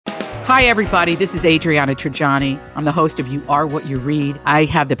Hi, everybody. This is Adriana Trajani. I'm the host of You Are What You Read. I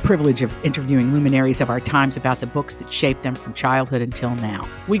have the privilege of interviewing luminaries of our times about the books that shaped them from childhood until now.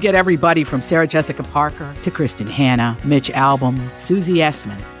 We get everybody from Sarah Jessica Parker to Kristen Hanna, Mitch Albom, Susie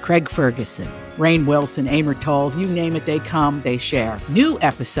Essman, Craig Ferguson, Rainn Wilson, Amor Tolls, you name it, they come, they share. New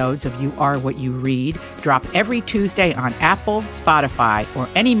episodes of You Are What You Read drop every Tuesday on Apple, Spotify, or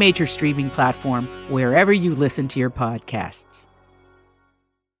any major streaming platform wherever you listen to your podcasts.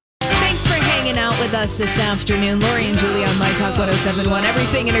 Thanks for hanging out with us this afternoon. Lori and Julie on My Talk 1071.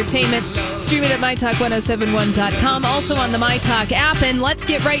 Everything Entertainment. Stream it at MyTalk1071.com. Also on the My Talk app. And let's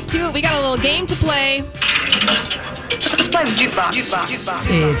get right to it. We got a little game to play. Let's play the jukebox.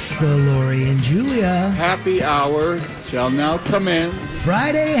 It's the Lori and Julia Happy Hour shall now commence.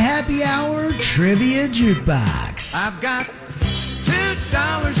 Friday Happy Hour Trivia Jukebox. I've got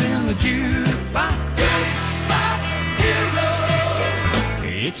 $2 in the jukebox.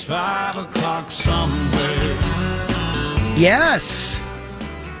 It's 5 o'clock somewhere. Yes.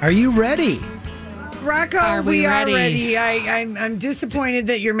 Are you ready? Rocco, we are ready? I'm disappointed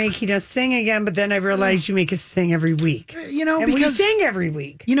that you're making us sing again, but then I realized you make us sing every week. You know, And because we sing every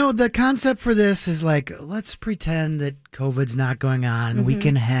week. you know, the concept for this is like, let's pretend that COVID's not going on. Mm-hmm. We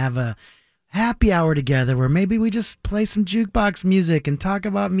can have a happy hour together where maybe we just play some jukebox music and talk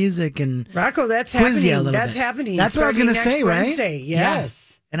about music and Rocco, that's quiz you a happening. little That's bit. happening. That's what I was starting gonna say, next right? Wednesday. Yes.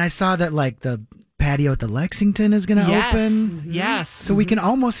 And I saw that like the patio at the Lexington is going to open. Yes. So we can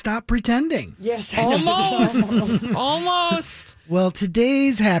almost stop pretending. Yes. I know. Almost. Almost. Well,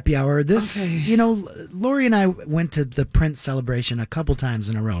 today's happy hour, you know, Lori and I went to the Prince celebration a couple times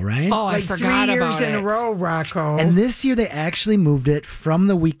in a row, right? Oh, I Like forgot 3 years about in it. a row, Rocco. And this year they actually moved it from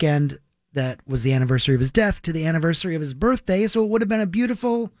the weekend that was the anniversary of his death to the anniversary of his birthday. So it would have been a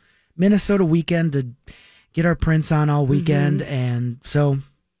beautiful Minnesota weekend to get our Prince on all weekend. And so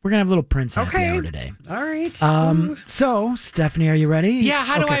we're going to have a little Prince happy hour today. All right. So, Stephanie, are you ready? Yeah,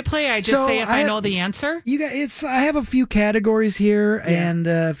 how do Okay. I play? I just So say if I know the answer? You guys, I have a few categories here, and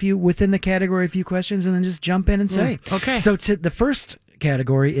a few within the category, a few questions, and then just jump in and say. Okay. So the first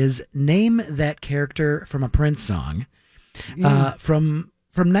category is name that character from a Prince song. From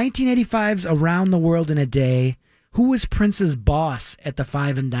 1985's "Around the World in a Day," who was Prince's boss at the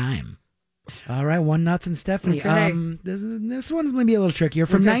Five and Dime? All right, 1-0, Stephanie. Okay. This one's maybe a little trickier.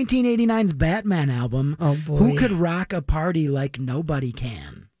 From 1989's Batman album, Oh, boy. who could rock a party like nobody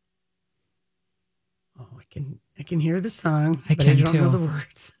can? Oh, I can hear the song, I but can I don't know too. the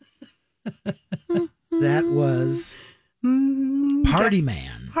words. That was Party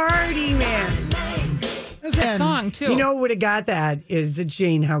Man. Party Man. That song, too. You know who would have got that is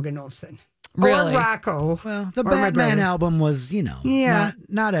Jane Haugen Olsen. Really? Or Rocco. Well, the or my Batman brother. album was, Yeah.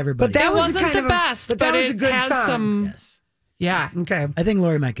 not everybody. But that It was wasn't kind the of a- best, but that was a it good has song. some... Yes. Yeah. Okay. I think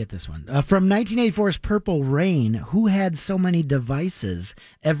Lori might get this one. From 1984's Purple Rain, who had so many devices,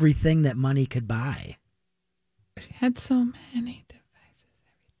 everything that money could buy? Had so many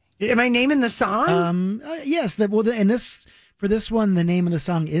devices. Am I naming the song? Yes. For this one, the name of the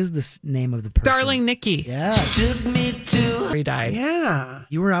song is the name of the person. Darling Nikki. Yeah. He died. Yeah.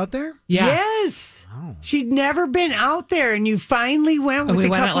 You were out there? Yeah. Yes. Oh. She'd never been out there, and you finally went with We a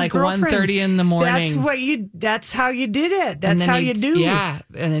went at couple like girlfriends. 1:30 in the morning. That's how you did it. And That's then how he- you do. Yeah.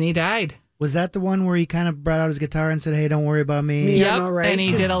 And then he died. Was that the one where he kind of brought out his guitar and said, "Hey, don't worry about me"? Yeah, Yep. all right. And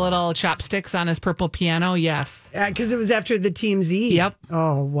he did a little chopsticks on his purple piano. Yes. Because it was after the Team Z. Yep.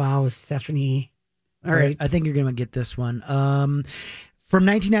 Oh, wow, Stephanie. All right. I think you're going to get this one. From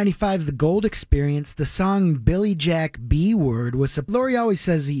 1995's The Gold Experience, the song Billy Jack B Word was. Lori always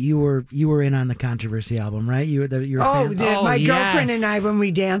says that you were in on the Controversy album, right? You're a fan? My yes. girlfriend and I, when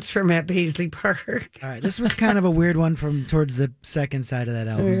we danced from at Paisley Park. All right, this was kind of a weird one from towards the second side of that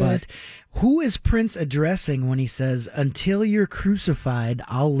album, but who is Prince addressing when he says, "Until you're crucified,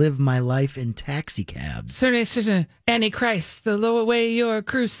 I'll live my life in taxi cabs"? Certain Antichrist, the lower way you're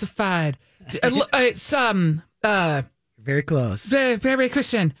crucified. It's Very close. very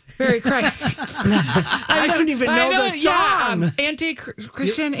Christian, very Christ. I don't even know the song. Yeah,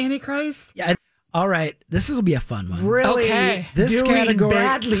 anti-Christian, Antichrist. Yeah. All right, this will be a fun one. Really Okay. This doing category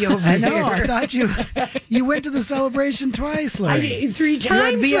badly over I know. here. I thought you went to the celebration twice, Lori. 3 You're at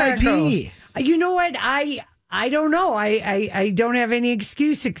times, VIP. Rocco. You know what? I don't know. I don't have any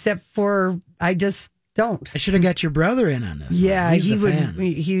excuse except for I just don't. I should have got your brother in on this. Yeah, one. He's he the would. fan.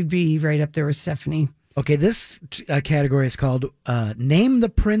 He'd be right up there with Stephanie. Okay, this category is called Name the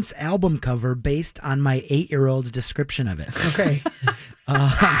Prince album cover based on my 8-year-old's description of it. Okay.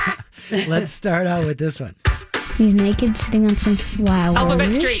 Let's start out with this one. He's naked, sitting on some flowers.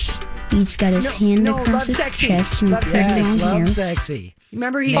 Alphabet Street. He's got his hand no, across Love his Sexy. chest and Love pretty Sexy. long Yes, hair. Love Sexy.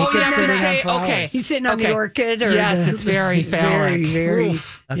 Remember, he's Naked sitting on sitting the- on say, flowers. okay. He's sitting on the orchid. Or Yes, the, it's very phallic. very.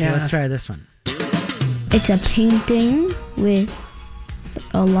 Oof. Okay, Yeah. let's try this one. It's a painting with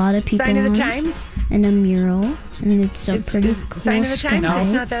a lot of people Sign of the on it Times. and a mural, and it's a pretty Is cool Sign of the Times. sky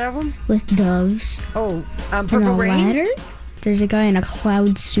That's not that album. with doves Oh, and Purple a Rain. ladder. There's a guy in a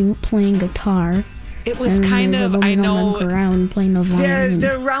cloud suit playing guitar. It was and kind there's of, a woman I on know, the ground playing the violin.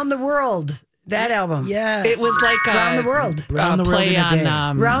 The Around the World. That album. Yeah. it was like Around a the World. Around the World play in a day.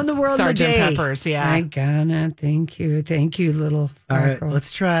 on Round the World in a Sgt. Day. Pepper's, yeah. I gonna thank you, little. All right, Rocco.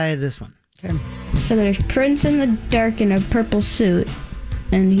 let's try this one. So there's Prince in the dark in a purple suit,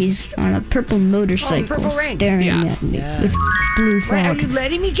 and he's on a purple motorcycle Purple Rain. staring Yeah. at me Yeah. with blue Wait, are fog you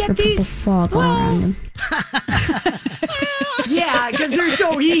letting me or get purple these? fog all around him. Yeah, because they're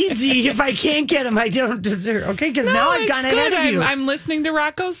so easy. If I can't get them, I don't deserve. Okay, because now I've it's gone ahead good. of you. I'm listening to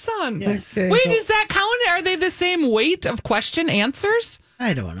Rocco's son. Okay. Wait, does that count? Are they the same weight of question answers?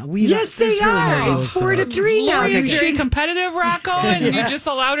 I don't know. Yes, they are. It's 4-3 now. Lori You is very should- competitive, Rocco, and you just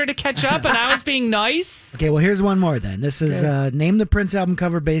allowed her to catch up, and I was being nice. Okay, well, here's one more then. This is name the Prince album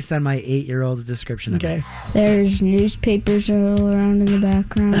cover based on my 8-year-old's description of it. Okay. There's newspapers all around in the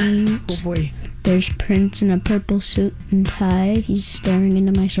background. Oh boy. There's Prince in a purple suit and tie. He's staring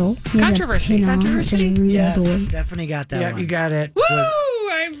into my soul. He has a Controversy. pin on that says real Yes, boy. Stephanie got that Yeah, one. you got it. Woo!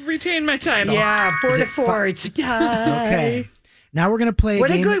 I retained my title. Yeah, 4-4. It's a tie. Okay. Now we're going to play a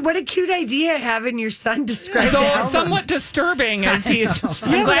What a game. good, what a cute idea having your son describe the Though albums. somewhat disturbing as he's. I'm but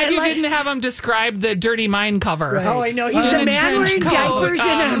I glad you like- didn't have him describe the Dirty Mind cover. Oh, I know. He's In a a man trench wearing coat, diapers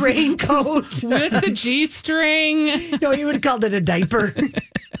and a raincoat. With the G string. No, he would have called it a diaper.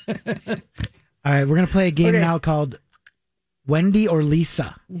 All right, we're going to play a game Okay. now called Wendy or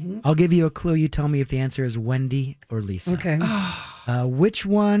Lisa. I'll give you a clue. You tell me if the answer is Wendy or Lisa. Okay. Which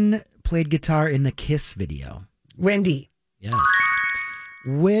one played guitar in the Kiss video? Wendy. Yes.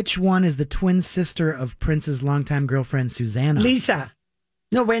 Which one is the twin sister of Prince's longtime girlfriend, Susanna? Lisa.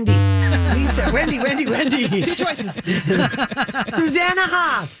 No, Wendy. Lisa. Wendy. Two choices. Susanna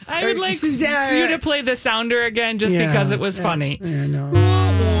Hoffs. I would like Susanna. you to play the sounder again just Yeah. because it was funny. Yeah, no.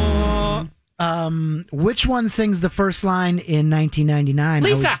 Which one sings the first line in 1999?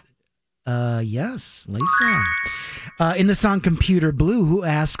 Lisa. Yes, Lisa. In the song Computer Blue, who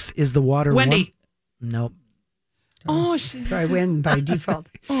asks, is the water Wendy. warm? Nope. Oh, So I win by default.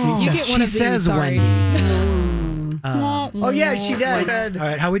 You get one She of these. says Sorry. Wendy. Oh yeah, she does. All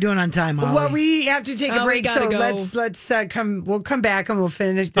right, how are we doing on time, Holly? Well, we have to take a Oh, we break, gotta so go. let's come. We'll come back and we'll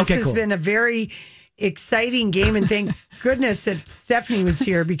finish. This Okay, has cool. been a very exciting game, and thank goodness that Stephanie was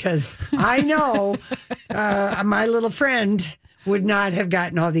here because I know my little friend would not have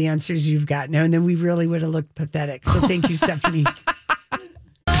gotten all the answers you've gotten, and then we really would have looked pathetic. So thank you, Stephanie.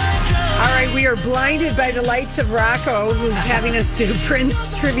 All right, we are blinded by the lights of Rocco, who's having us do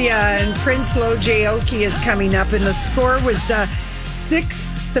Prince trivia, and Prince Lo Jaoki is coming up, and the score was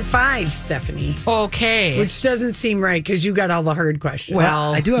 6-5, Stephanie, okay. which doesn't seem right because you got all the hard questions.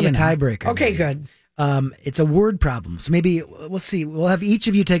 Well, I do have you a know. tiebreaker. Okay, good. It's a word problem. So maybe we'll see. We'll have each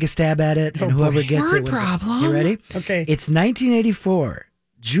of you take a stab at it, and whoever gets Word it wins. problem? You ready? Okay. It's 1984.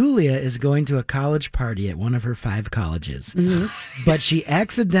 Julia is going to a college party at one of her 5 colleges, but she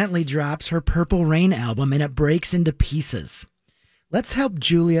accidentally drops her Purple Rain album and it breaks into pieces. Let's help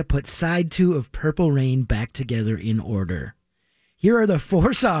Julia put side 2 of Purple Rain back together in order. Here are the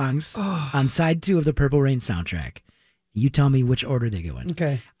 4 songs on side 2 of the Purple Rain soundtrack. You tell me which order they go in.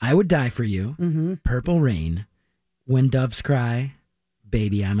 Okay. I Would Die For You, Purple Rain, When Doves Cry,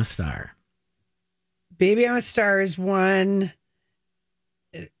 Baby I'm a Star. Baby I'm a Star is 1.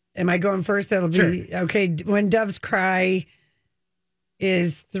 Am I going first? That'll be okay. When Doves Cry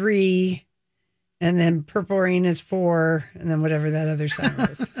is 3, and then Purple Rain is 4, and then whatever that other song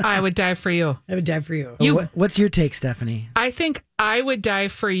was. I Would Die For You. I would die for you. What's your take, Stephanie? I think I Would Die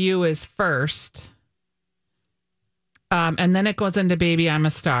For You is first. And then it goes into Baby I'm a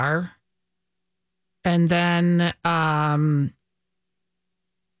Star. And then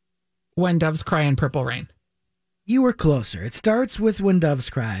When Doves Cry and Purple Rain. You were closer. It starts with When Doves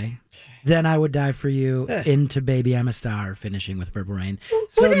Cry, then I Would Die For You, into Baby I'm a Star, finishing with Purple Rain.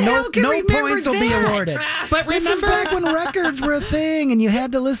 So the no, hell can no remember points will be that? awarded. But This is remember, back when records were a thing and you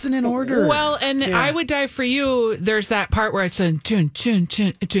had to listen in order. well, and I Would Die For You, there's that part where it's a tune, tune,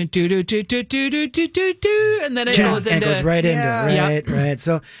 tune, tune, do, do, do, do, do, do, do, do, do, and then it goes and into... it goes right into it. Yep. Right.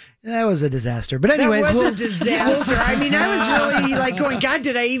 So that was a disaster. But anyways, That was we'll- a disaster. I mean, I was really like going, God,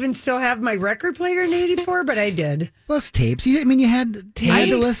 did I even still have my record player in '84? But I did. plus tapes. You had to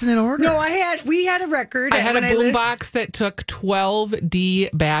Tapes? listen in order. No, we had a record. I had a when lived- boombox that took 12D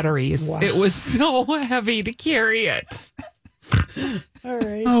batteries. Wow. It was so heavy to carry it. All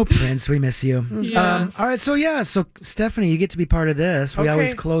right. Oh, Prince, we miss you. Yes. All right, so Stephanie, you get to be part of this. We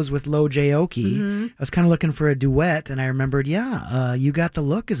always close with Lo J-Oki. I was kind of looking for a duet, and I remembered, You Got the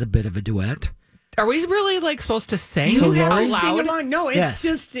Look is a bit of a duet. Are we really like supposed to sing You have out to loud? sing along. No, it's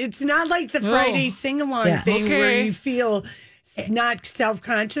Yes. it's not like the Friday sing-along thing where you feel not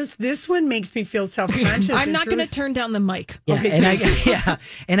self-conscious. This one makes me feel self-conscious. I'm not going to turn down the mic. Yeah, Okay.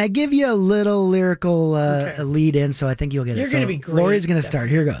 and I give you a little lyrical lead in, so I think you'll get it. You're gonna be great, Lori's going to Stephanie. start.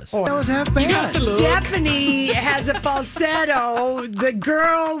 Here goes. That was half bad. Stephanie has a falsetto. The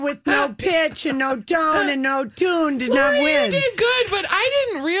girl with no pitch and no tone and no tune did not Lori, win. you did good, but I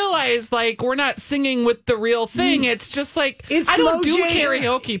didn't realize like we're not singing with the real thing. It's just like It's I don't Lo do J.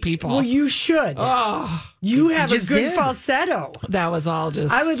 karaoke, people. Well, you should. Oh, You have a just good did. falsetto. that was all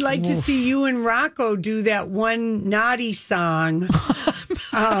just. I would like to see you and Rocco do that one naughty song.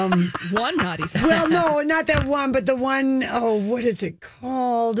 One naughty song. Well, no, not that one, but the one, what is it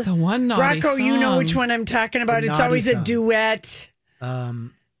called? the one naughty Rocco, you know song. which one I'm talking about. The It's naughty always a song. duet.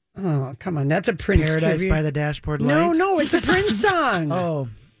 Oh, come on. That's a Prince Paradise tribute. by the Dashboard No, Light. no, it's a Prince song. Oh,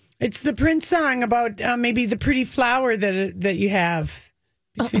 It's the Prince song about maybe the pretty flower that you have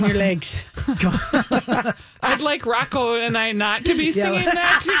between your legs. I'd like Rocco and I not to be singing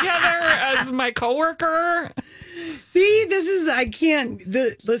that together as my coworker. See, this is I can't.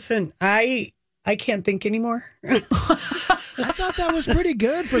 Listen, I can't think anymore. I thought that was pretty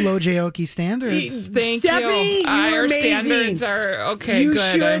good for Lo J-Oki standards. Thank Stephanie, you. you were Our amazing. standards are okay. You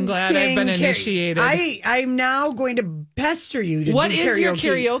Good. should I'm glad I've been sing initiated. I'm now going to pester you to What do is your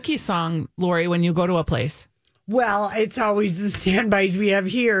karaoke song, Lori, when you go to a place? Well, it's always the standbys we have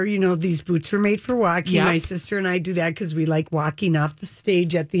here. You know, these boots were made for walking. Yep. My sister and I do that because we like walking off the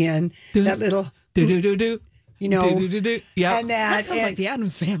stage at the end. That little, Do do do do. you know, Do do do do. Yeah. and That sounds like the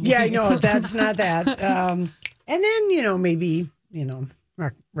Addams Family. Yeah, I know that's not that. And then maybe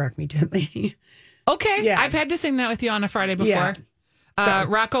rock me gently. Okay. Yeah. I've had to sing that with you on a Friday before. Yeah.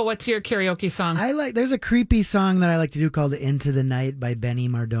 Rocco, what's your karaoke song? There's a creepy song that I like to do called Into the Night by Benny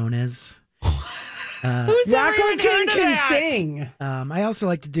Mardones. Who's ever Rocco even heard of can that? sing. I also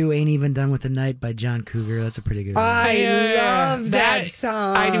like to do Ain't Even Done with the Night by John Cougar. That's a pretty good one. I love that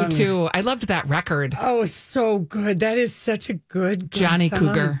song. I do too. I loved that record. Oh, so good. That is such a good Johnny song.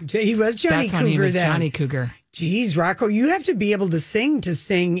 Cougar. He was Johnny That's Cougar when he was then. Johnny Cougar. Jeez, Rocco, you have to be able to sing.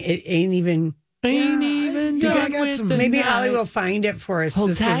 It ain't even. Ain't even you done got with some- the Maybe night. Holly will find it for us. Hold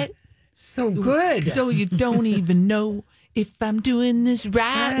to sing. tight. So good. So you don't even know if I'm doing this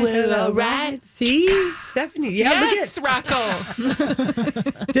right. Well, all right. See, Stephanie. Yeah, Yes, Rocco. look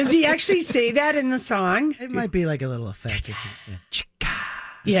at. Does he actually say that in the song? It might be like a little effect or something. Chicka.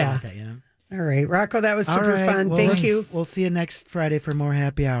 Yeah. Like that, you know? All right, Rocco, that was All super right, fun. well, Thank you. We'll see you next Friday for more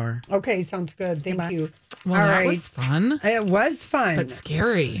happy hour. Okay, sounds good. Thank you. Well, All that right. was fun, It was fun. but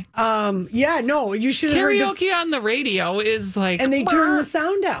scary. Yeah, no, you should have heard the Karaoke on the radio is like, and they turn the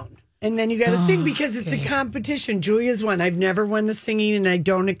sound down. And then you got to Oh, sing because it's a competition. Julia's won. I've never won the singing, and I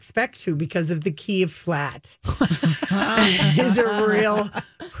don't expect to because of the key of flat. Is a real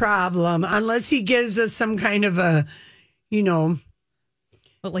problem unless he gives us some kind of a,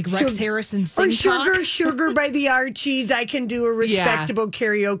 But like Rex Harrison sing or talk. sugar by the Archies. I can do a respectable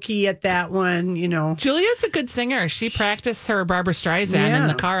karaoke at that one. Julia's a good singer. She practiced her Barbara Streisand in Yeah.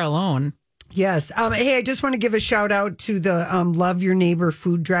 the car alone. Yes. Hey, I just want to give a shout out to the Love Your Neighbor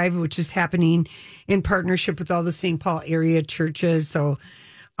food drive, which is happening in partnership with all the St. Paul area churches. So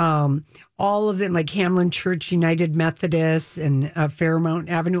all of them, like Hamlin Church, United Methodist, and Fairmount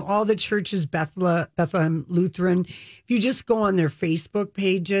Avenue, all the churches, Bethlehem Lutheran. If you just go on their Facebook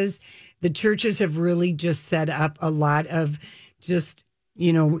pages, the churches have really just set up a lot of just,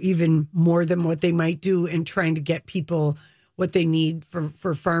 even more than what they might do in trying to get people what they need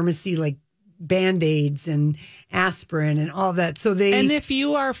for pharmacy, like Band-Aids and aspirin and all that. So And if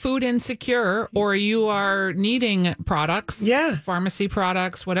you are food insecure or you are needing products, pharmacy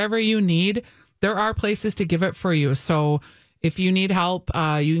products, whatever you need, there are places to give it for you. So if you need help,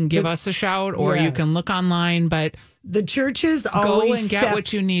 you can give us a shout or you can look online. But the churches go always and get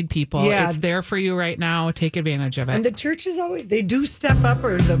what you need, people. Yeah. It's there for you right now. Take advantage of it. And the churches they do step up,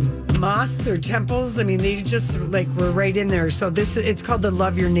 or the mosques or temples. I mean, they just we're right in there. So it's called the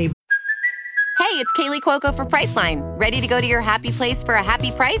Love Your Neighbor. Hey, it's Kaylee Cuoco for Priceline. Ready to go to your happy place for a happy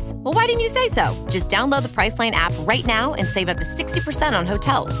price? Well, why didn't you say so? Just download the Priceline app right now and save up to 60% on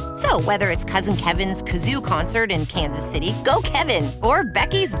hotels. So whether it's Cousin Kevin's Kazoo Concert in Kansas City, go Kevin, or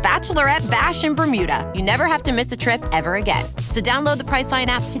Becky's Bachelorette Bash in Bermuda, you never have to miss a trip ever again. So download the Priceline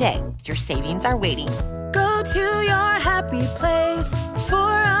app today. Your savings are waiting. Go to your happy place for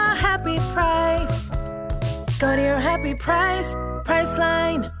a happy price. Go to your happy price,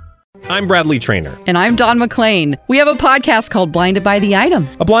 Priceline. I'm Bradley Trainer. And I'm Don McClain. We have a podcast called Blinded by the Item.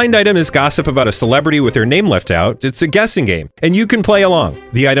 A blind item is gossip about a celebrity with their name left out. It's a guessing game, and you can play along.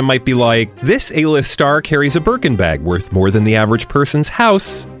 The item might be like, this A-list star carries a Birkin bag worth more than the average person's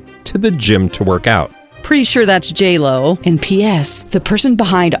house to the gym to work out. Pretty sure that's J-Lo. And P.S. the person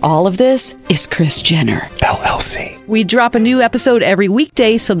behind all of this is Kris Jenner, LLC. We drop a new episode every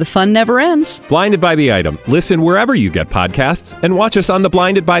weekday so the fun never ends. Blinded by the Item. Listen wherever you get podcasts and watch us on the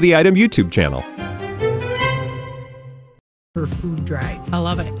Blinded by the Item YouTube channel. For food drive. I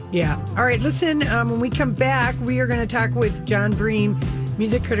love it. Yeah. All right, listen, when we come back, we are going to talk with John Bream,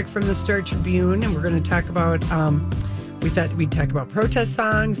 music critic from the Star Tribune, and we're going to talk about... we thought we'd talk about protest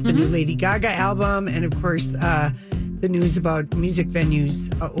songs, the new Lady Gaga album, and of course, the news about music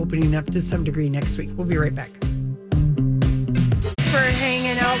venues opening up to some degree next week. We'll be right back. Thanks for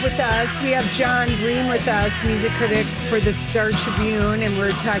hanging out with us. We have John Bream with us, music critic for the Star Tribune, and we're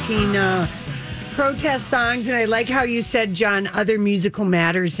talking protest songs. And I like how you said, John, other musical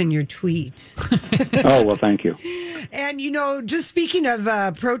matters in your tweet. Oh, well, thank you. And, just speaking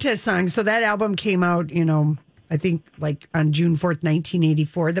of protest songs, so that album came out, I think like on June 4th,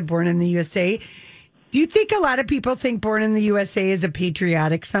 1984, the Born in the USA. Do you think a lot of people think Born in the USA is a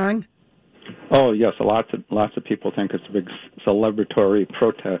patriotic song? Oh, yes. Lots of people think it's a big celebratory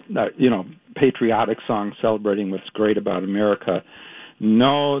protest, patriotic song celebrating what's great about America.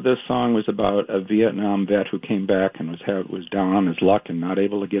 No, this song was about a Vietnam vet who came back and was down on his luck and not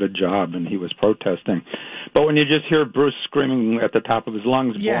able to get a job, and he was protesting. But when you just hear Bruce screaming at the top of his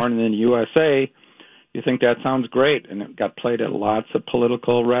lungs, Born in the USA, you think that sounds great, and it got played at lots of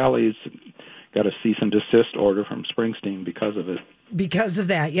political rallies. Got a cease and desist order from Springsteen because of it. Because of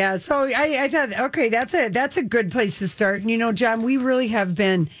that, yeah. So I thought, okay, that's a good place to start. And John, we really have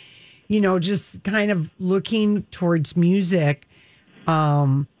been, just kind of looking towards music,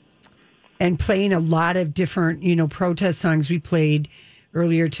 and playing a lot of different, protest songs. We played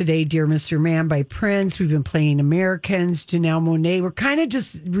earlier today, Dear Mr. Man by Prince. We've been playing Americans, Janelle Monáe. We're kind of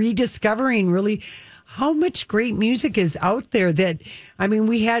just rediscovering really how much great music is out there that,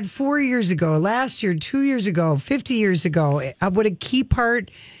 we had 4 years ago, last year, 2 years ago, 50 years ago. What a key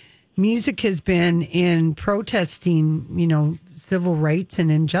part music has been in protesting, civil rights and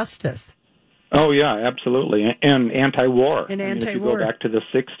injustice. Oh, yeah, absolutely. And anti-war. If you go back to the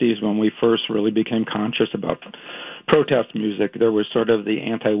 60s when we first really became conscious about protest music, there was sort of the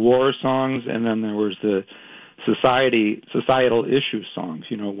anti-war songs, and then there was the societal issue songs,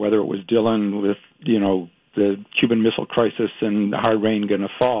 whether it was Dylan with, the Cuban Missile Crisis and Hard Rain Gonna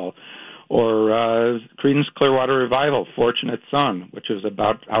Fall, or Creedence Clearwater Revival, Fortunate Son, which is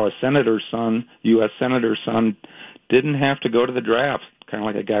about how a senator's son, U.S. senator's son, didn't have to go to the draft, kind of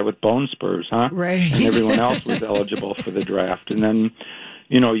like a guy with bone spurs, huh? Right. And everyone else was eligible for the draft. And then,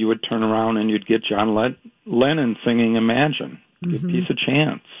 you would turn around and you'd get John Lennon singing Imagine, Give Peace a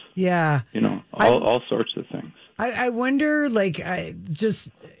Chance. Yeah. All sorts of things. I wonder,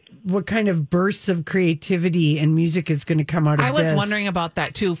 just what kind of bursts of creativity and music is going to come out of this. I was wondering about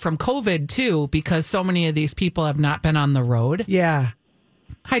that, too, from COVID, too, because so many of these people have not been on the road. Yeah.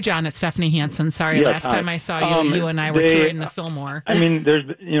 Hi, John. It's Stephanie Hansen. Sorry, yes, last time I saw you, you and I were touring the Fillmore. There's,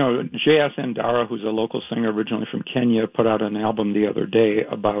 J.S. Ndara, who's a local singer originally from Kenya, put out an album the other day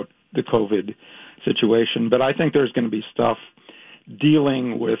about the COVID situation. But I think there's going to be stuff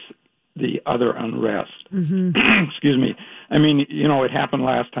dealing with the other unrest. Excuse me. It happened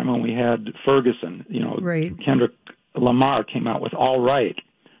last time when we had Ferguson. Right. Kendrick Lamar came out with All Right,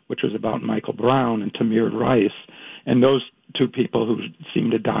 which was about Michael Brown and Tamir Rice, and those two people who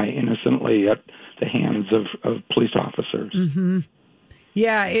seemed to die innocently at the hands of police officers.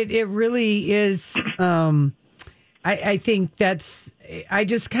 Yeah, it really is. I think that's, I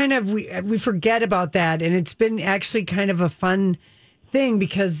just kind of, we forget about that. And it's been actually kind of a fun thing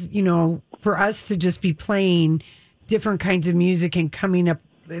because, for us to just be playing different kinds of music and coming up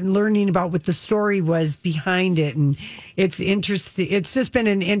and learning about what the story was behind it. And it's interesting. It's just been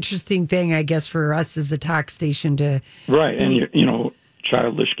an interesting thing, I guess, for us as a talk station to. Right. And,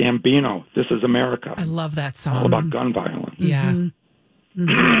 Childish Gambino, This Is America. I love that song. All about gun violence. Yeah.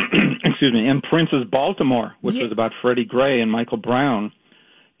 Excuse me. And Prince's Baltimore, which was about Freddie Gray and Michael Brown,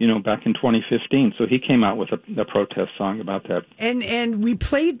 back in 2015. So he came out with a protest song about that. And we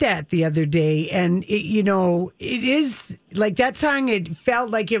played that the other day. And, it is like that song, it felt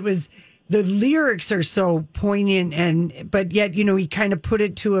like it was, the lyrics are so poignant. But yet, he kind of put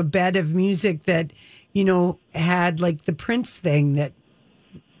it to a bed of music that, had like the Prince thing that,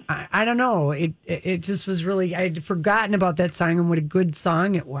 I don't know. It just was really, I'd forgotten about that song and what a good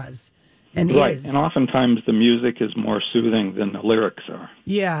song it was. and right. is. And oftentimes the music is more soothing than the lyrics are.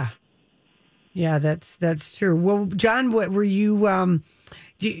 Yeah. Yeah, that's true. Well, John, what were you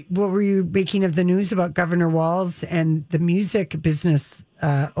making of the news about Governor Walz and the music business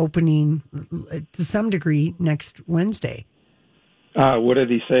opening to some degree next Wednesday? What did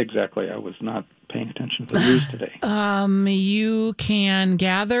he say exactly? I was not paying attention to the news today. You can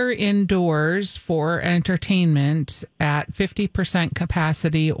gather indoors for entertainment at 50%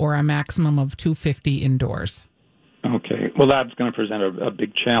 capacity or a maximum of 250 indoors. Okay. Well, that's going to present a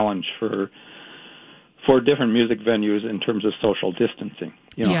big challenge for different music venues in terms of social distancing.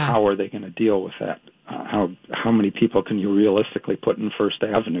 How are they going to deal with that? How many people can you realistically put in First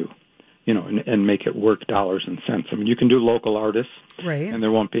Avenue? And make it work dollars and cents. I mean, you can do local artists, right? And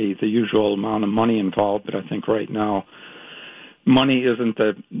there won't be the usual amount of money involved. But I think right now, money isn't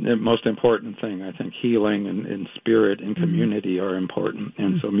the most important thing. I think healing and spirit and community are important,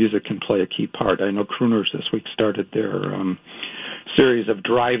 and so music can play a key part. I know Crooners this week started their series of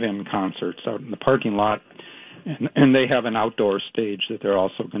drive-in concerts out in the parking lot, and they have an outdoor stage that they're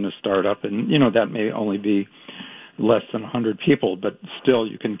also going to start up, and that may only be less than 100 people, but still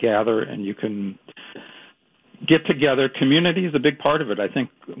you can gather and you can get together. Community is a big part of it. I think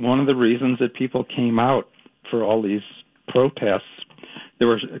one of the reasons that people came out for all these protests, there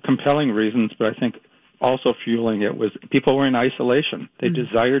were compelling reasons, but I think also fueling it was people were in isolation. They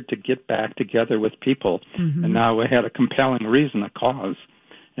desired to get back together with people, and now we had a compelling reason, a cause,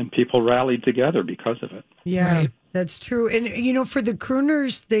 and people rallied together because of it. Yeah. Right. That's true. And, for the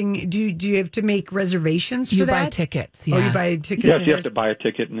Crooners thing, do you have to make reservations for that? You buy tickets, yeah. Oh, you buy tickets? Yes, you have to buy a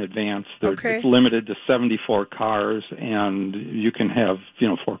ticket in advance. Okay. It's limited to 74 cars, and you can have,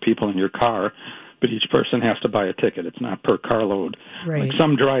 4 people in your car, but each person has to buy a ticket. It's not per carload. Right. Like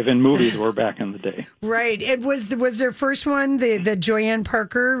some drive-in movies were back in the day. Right. It was their first one, the Joanne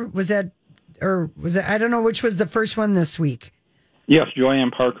Parker, was that, I don't know which was the first one this week. Yes,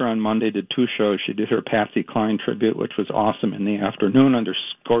 Joanne Parker on Monday did 2 shows. She did her Patsy Cline tribute, which was awesome in the afternoon under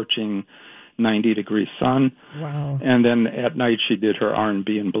scorching 90-degree sun. Wow. And then at night she did her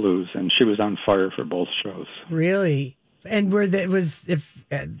R&B and blues, and she was on fire for both shows. Really? And was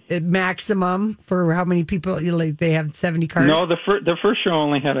maximum for how many people? They have 70 cars? No, the first show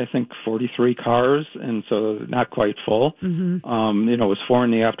only had, I think, 43 cars, and so not quite full. Mm-hmm. It was 4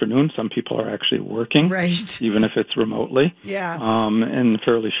 in the afternoon. Some people are actually working, right? Even if it's remotely. Yeah. And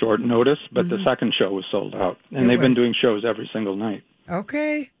fairly short notice. But the second show was sold out, and they've been doing shows every single night.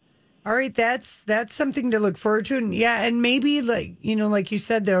 Okay. All right, that's something to look forward to, and maybe like you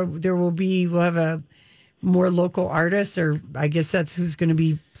said, we'll have a more local artists, or I guess that's who's going to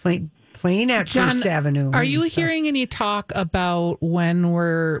be playing at John, First Avenue. Are you hearing any talk about when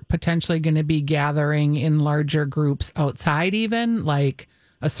we're potentially going to be gathering in larger groups outside, even like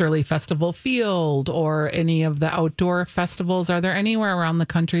a Surly Festival Field or any of the outdoor festivals? Are there anywhere around the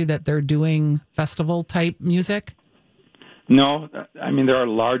country that they're doing festival type music? No, I mean, there are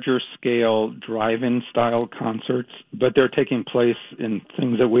larger scale drive-in style concerts, but they're taking place in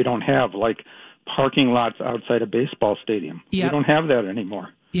things that we don't have, like parking lots outside a baseball stadium. Yep. We don't have that anymore.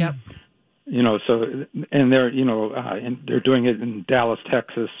 Yep. So, and they're doing it in Dallas,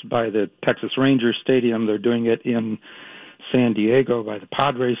 Texas by the Texas Rangers Stadium. They're doing it in San Diego by the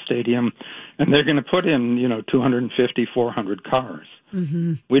Padres Stadium, and they're going to put in, 250, 400 cars.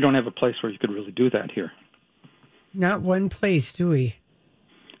 Mm-hmm. We don't have a place where you could really do that here. Not one place, do we?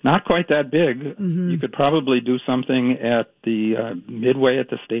 Not quite that big. Mm-hmm. You could probably do something at the Midway at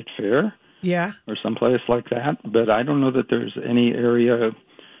the State Fair. Yeah. Or someplace like that. But I don't know that there's any area,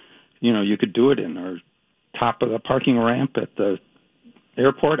 you could do it in, or top of the parking ramp at the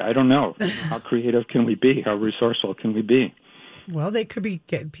airport. I don't know. How creative can we be? How resourceful can we be? Well,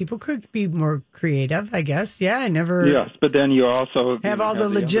 people could be more creative, I guess. Yeah, I never. Yes, but then you also have all the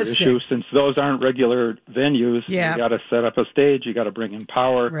logistics. Issue, since those aren't regular venues, yeah. You got to set up a stage, you got to bring in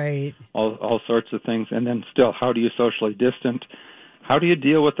power, right? All sorts of things, and then still, how do you socially distance? How do you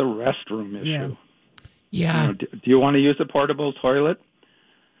deal with the restroom issue? Yeah. Do you want to use a portable toilet?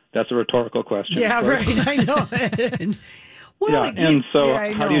 That's a rhetorical question. Yeah, right. I know. Well,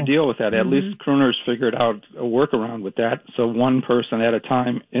 how do you deal with that? At least Crooners figured out a workaround with that. So one person at a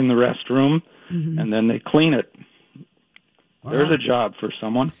time in the restroom, and then they clean it. Wow. There's a job for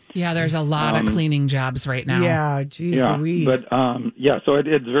someone. Yeah, there's a lot of cleaning jobs right now. Yeah, geez Louise. But so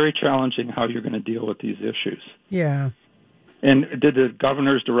it's very challenging how you're going to deal with these issues. Yeah. And did the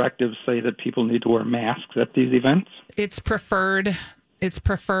governor's directives say that people need to wear masks at these events? It's preferred. It's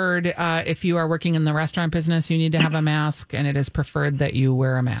preferred if you are working in the restaurant business, you need to have a mask, and it is preferred that you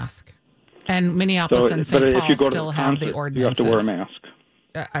wear a mask. And Minneapolis and St. Paul still have the ordinances. You have to wear a mask.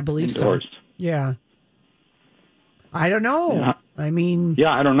 I believe indoors. so. Yeah. I don't know. Yeah. I mean,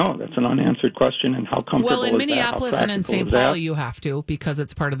 yeah, I don't know. That's an unanswered question. And how comfortable Well, in is Minneapolis that? and in St. Paul, you have to because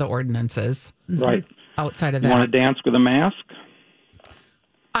it's part of the ordinances. Right. Outside of you that. want to dance with a mask?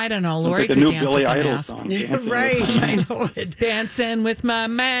 I don't know. Sounds Lori like a could new dance Billy with a Idol mask. song, Dancing right. with a I Mask. know it. Dancing with my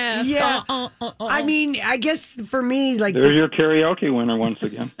mask. Yeah. I mean, I guess for me, like There's this- your karaoke winner once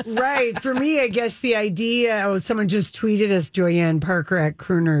again. Right. For me, I guess the idea, someone just tweeted us, Joyanne Parker at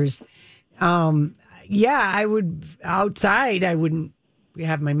Crooners. Yeah, I would, outside, I wouldn't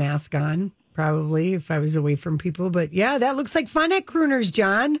have my mask on, probably, if I was away from people. But yeah, that looks like fun at Crooners,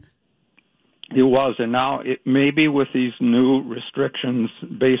 John. It was, and now it maybe with these new restrictions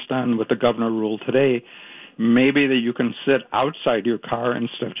based on what the governor ruled today, maybe that you can sit outside your car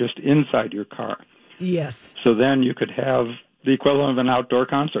instead of just inside your car. Yes. So then you could have the equivalent of an outdoor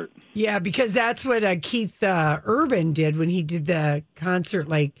concert. Yeah, because that's what Keith Urban did when he did the concert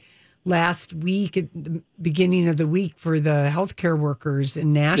like last week at the beginning of the week for the healthcare workers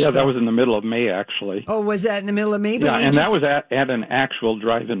in Nashville. Yeah, that was in the middle of May, actually. Oh, was that in the middle of May? But Yeah, he and just- that was at an actual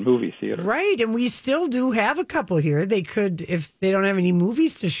drive-in movie theater. Right, and we still do have a couple here. They could, if they don't have any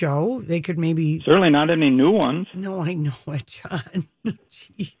movies to show, they could maybe... Certainly not any new ones. No, I know it, John.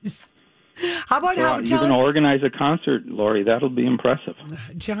 Jeez. How about Well, you can organize a concert, Lori. That'll be impressive.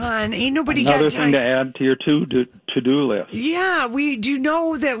 John, ain't nobody Another got thing time. to add to your to-do list. Yeah, we do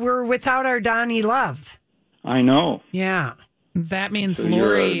know that we're without our Donnie Love. I know. Yeah. That means So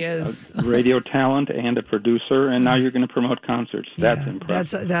Lori you're is... a radio talent and a producer, and now you're going to promote concerts. That's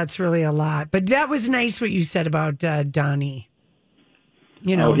impressive. That's really a lot. But that was nice what you said about Donnie.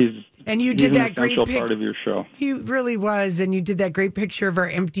 You know, and you did he's that an great essential part of your show. He really was, and you did that great picture of our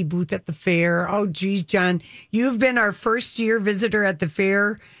empty booth at the fair. Oh, geez, John, you've been our first-year visitor at the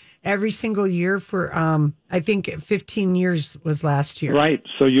fair every single year for, I think, 15 years was last year. Right.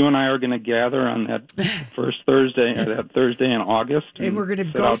 So you and I are going to gather on that first Thursday, or that Thursday in August, And we're gonna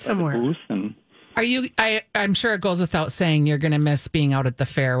sit go out by the somewhere. booth and Are you? I'm sure it goes without saying you're going to miss being out at the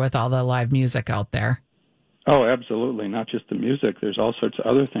fair with all the live music out there. Oh, absolutely. Not just the music. There's all sorts of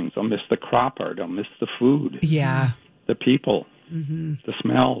other things. I'll miss the crop art. I'll miss the food. Yeah. The people. Mm-hmm. The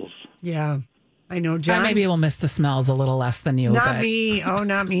smells. Yeah. I know, John. Maybe we'll miss the smells a little less than you. Not but... me. Oh,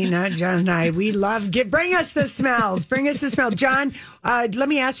 not me. Not John and I. We love bring us the smells. Bring us the smell. John, let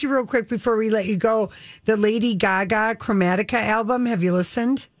me ask you real quick before we let you go. The Lady Gaga Chromatica album. Have you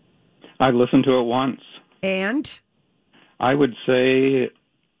listened? I listened to it once. And? I would say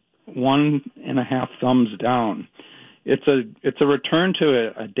 1.5 thumbs down. It's a return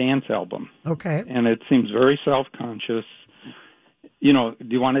to a dance album. Okay. And it seems very self-conscious. You know, do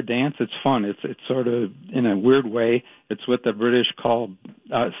you want to dance? It's fun. It's sort of, in a weird way, it's what the British call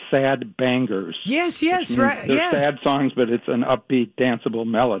sad bangers. Yes, right. They're Yeah. sad songs, but it's an upbeat, danceable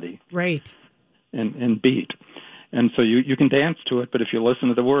melody. Right. And beat. And so you can dance to it, but if you listen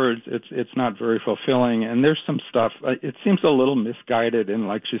to the words, it's not very fulfilling. And there's some stuff, it seems a little misguided and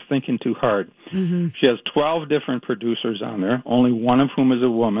like she's thinking too hard. Mm-hmm. She has 12 different producers on there, only one of whom is a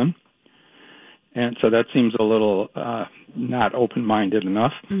woman. And so that seems a little not open-minded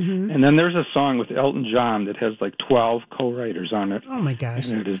enough. Mm-hmm. And then there's a song with Elton John that has like 12 co-writers on it. Oh, my gosh.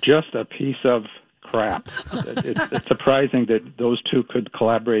 And it is just a piece of crap. It's surprising that those two could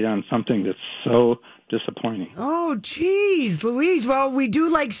collaborate on something that's so disappointing. Oh, geez, Louise. Well, we do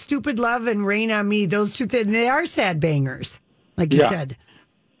like Stupid Love and Rain on Me. Those two things, they are sad bangers, like you said.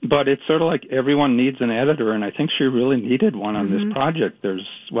 But it's sort of like everyone needs an editor, and I think she really needed one on Mm-hmm. this project. There's,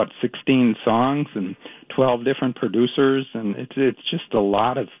 16 songs and 12 different producers, and it's just a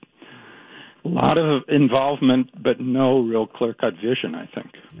lot of involvement, but no real clear-cut vision, I think.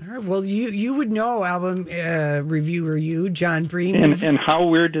 All right. Well, you would know, album reviewer, John Breen. And how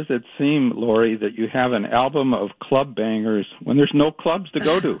weird does it seem, Lori, that you have an album of club bangers when there's no clubs to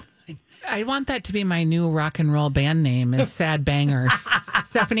go to? I want that to be my new rock and roll band name is Sad Bangers.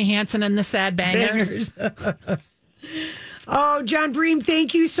 Stephanie Hansen and the Sad Bangers. Oh, John Bream,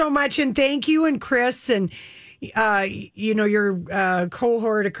 thank you so much. And thank you and Chris and, your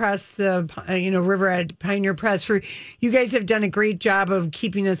cohort across the, river at Pioneer Press. You guys have done a great job of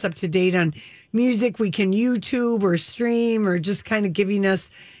keeping us up to date on music we can YouTube or stream or just kind of giving us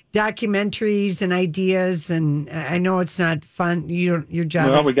documentaries and ideas. And I know it's not fun. Your job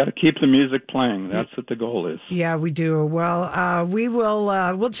Well, is... we got to keep the music playing. That's what the goal is. Yeah, we do. Well,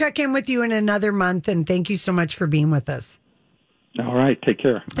 we'll check in with you in another month. And thank you so much for being with us. All right. Take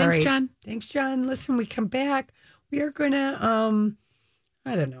care. Thanks, John. Thanks, John. Listen, we come back. We are going to,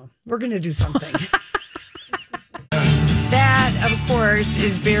 I don't know. We're going to do something. That, of course,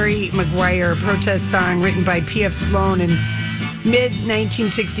 is Barry McGuire, a protest song written by P.F. Sloan. And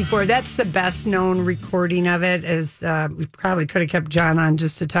mid-1964. That's the best-known recording of it. As we probably could have kept John on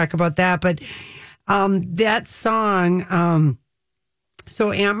just to talk about that. But that song,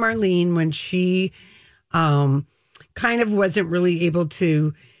 so Aunt Marlene, when she kind of wasn't really able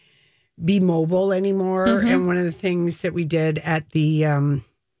to be mobile anymore, and one of the things that we did at the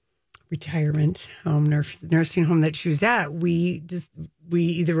retirement home, nursing home that she was at, we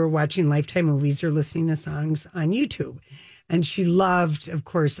either were watching Lifetime movies or listening to songs on YouTube. And she loved, of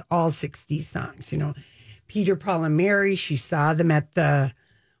course, all 60s songs. You know, Peter, Paul, and Mary. She saw them at the,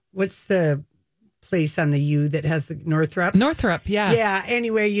 what's the place on the U that has the Northrop? Northrop, yeah. Yeah,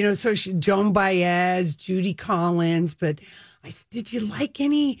 anyway, you know, so Joan Baez, Judy Collins. But I said, did you like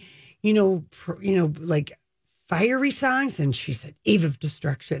any, like fiery songs? And she said, Eve of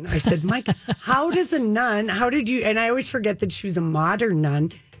Destruction. I said, Mike, how did you, and I always forget that she was a modern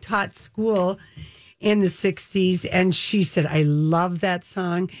nun, taught school in the 60s. And she said, I love that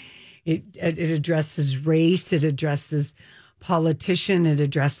song. It addresses race. It addresses politician. It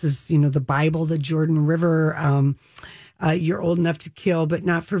addresses, the Bible, the Jordan River. You're old enough to kill, but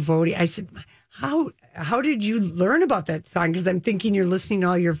not for voting. I said, how did you learn about that song? Because I'm thinking you're listening to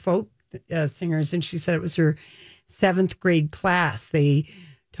all your folk singers. And she said it was her 7th grade class. They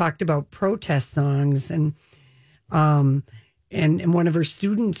talked about protest songs, and one of her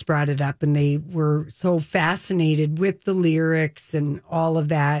students brought it up, and they were so fascinated with the lyrics and all of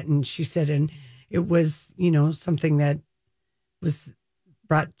that. And she said, and it was, something that was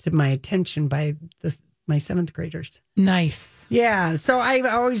brought to my attention by my 7th graders. Nice. Yeah. So I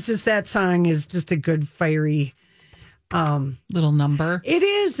always that song is just a good fiery little number. It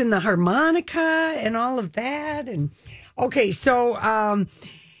is, and the harmonica and all of that. And okay, so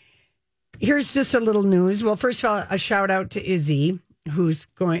here's just a little news. Well, first of all, a shout out to Izzy, who's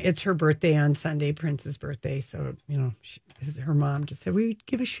going. It's her birthday on Sunday, Prince's birthday. So her mom just said we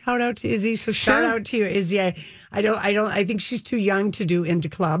give a shout out to Izzy. So shout out to you, Izzy. I think she's too young to do Into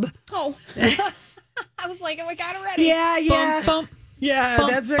Club. Oh, I was like, oh, I got it ready. Yeah. Bump, bump. Yeah,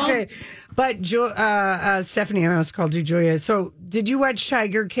 bump, that's okay. Bump. But Stephanie, I almost called you Julia. So did you watch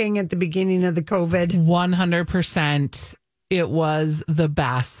Tiger King at the beginning of the COVID? 100%. It was the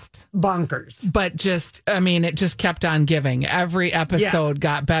best. Bonkers. But it just kept on giving. Every episode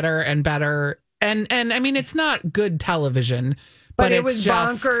got better and better. And I mean, it's not good television. But it was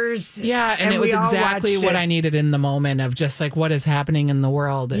bonkers. Yeah, and it was exactly what I needed in the moment of just like what is happening in the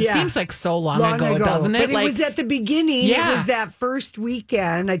world. It seems like so long ago, doesn't it? But it was at the beginning. Yeah. It was that first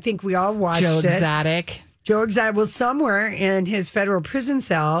weekend. I think we all watched Joe it. Exotic. Joe Exotic. Well, somewhere in his federal prison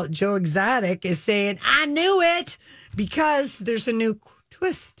cell, Joe Exotic is saying, I knew it, because there's a new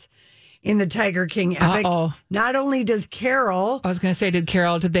twist in the Tiger King epic. Uh-oh. Not only does Carol... I was going to say, did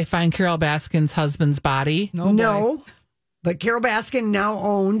they find Carol Baskin's husband's body? No. But Carol Baskin now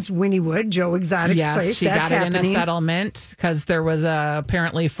owns Wynnewood, Joe Exotic's place. Yes, she got it in a settlement because there was a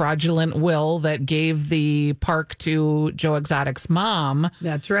apparently fraudulent will that gave the park to Joe Exotic's mom.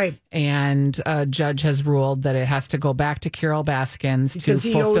 That's right. And a judge has ruled that it has to go back to Carol Baskin's to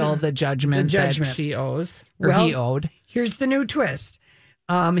fulfill the judgment that she owes, or he owed. Here's the new twist.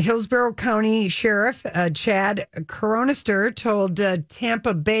 Hillsborough County Sheriff Chad Coronister told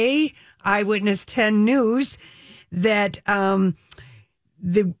Tampa Bay Eyewitness 10 News that the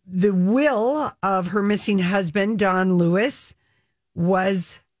will of her missing husband, Don Lewis,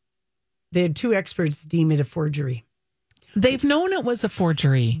 they had 2 experts deem it a forgery. They've known it was a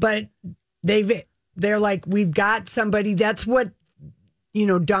forgery. But they're like, we've got somebody. That's what,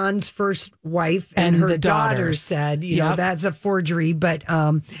 Don's first wife and her daughter said, that's a forgery. But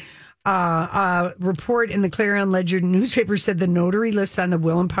a report in the Clarion Ledger newspaper said the notary list on the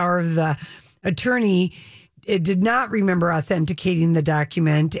will and power of the attorney, it did not remember authenticating the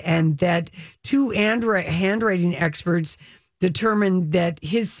document, and that 2 handwriting experts determined that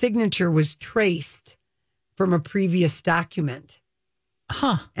his signature was traced from a previous document.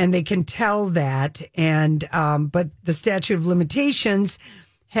 Huh. And they can tell that. And but the statute of limitations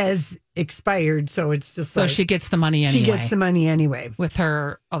has expired, so it's just so she gets the money anyway. She gets the money anyway. With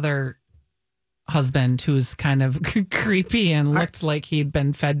her other husband, who's kind of creepy and looked like he'd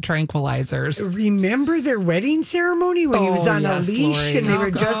been fed tranquilizers. Remember their wedding ceremony when he was on a leash, Lori. And they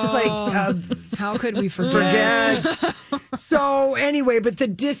were just like... how could we forget? So anyway, but the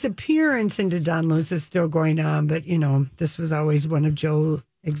disappearance into Don Lewis is still going on. But, this was always one of Joe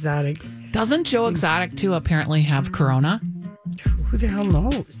Exotic. Doesn't Joe Exotic, too, apparently have corona? Who the hell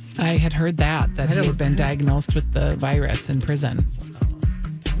knows? I had heard that he had been diagnosed with the virus in prison.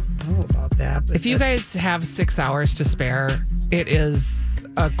 About that. If you guys have 6 hours to spare, it is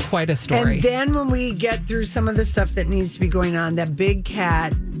quite a story. And then when we get through some of the stuff that needs to be going on, that Big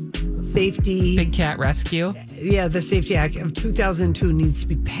Cat Rescue. Yeah, the Safety Act of 2002 needs to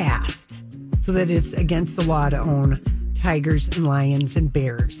be passed so that it's against the law to own tigers and lions and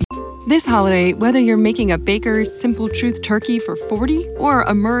bears. This holiday, whether you're making a Baker's Simple Truth turkey for 40 or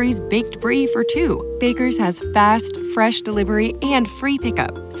a Murray's Baked Brie for 2, Baker's has fast, fresh delivery and free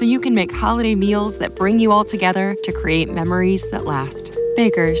pickup, so you can make holiday meals that bring you all together to create memories that last.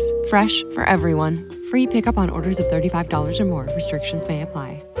 Baker's, fresh for everyone. Free pickup on orders of $35 or more. Restrictions may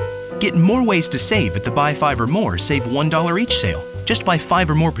apply. Get more ways to save at the Buy 5 or More Save $1 each sale. Just buy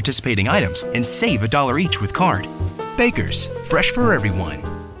 5 or more participating items and save $1 each with card. Baker's, fresh for everyone.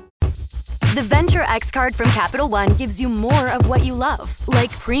 The Venture X card from Capital One gives you more of what you love,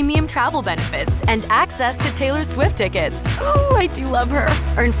 like premium travel benefits and access to Taylor Swift tickets. Oh, I do love her.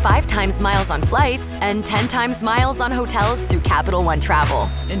 Earn 5 times miles on flights and 10 times miles on hotels through Capital One Travel.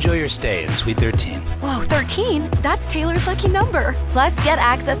 Enjoy your stay in Suite 13. Whoa, 13? That's Taylor's lucky number. Plus, get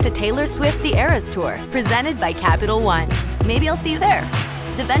access to Taylor Swift The Eras Tour, presented by Capital One. Maybe I'll see you there.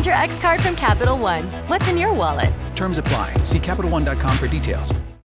 The Venture X card from Capital One. What's in your wallet? Terms apply. See CapitalOne.com for details.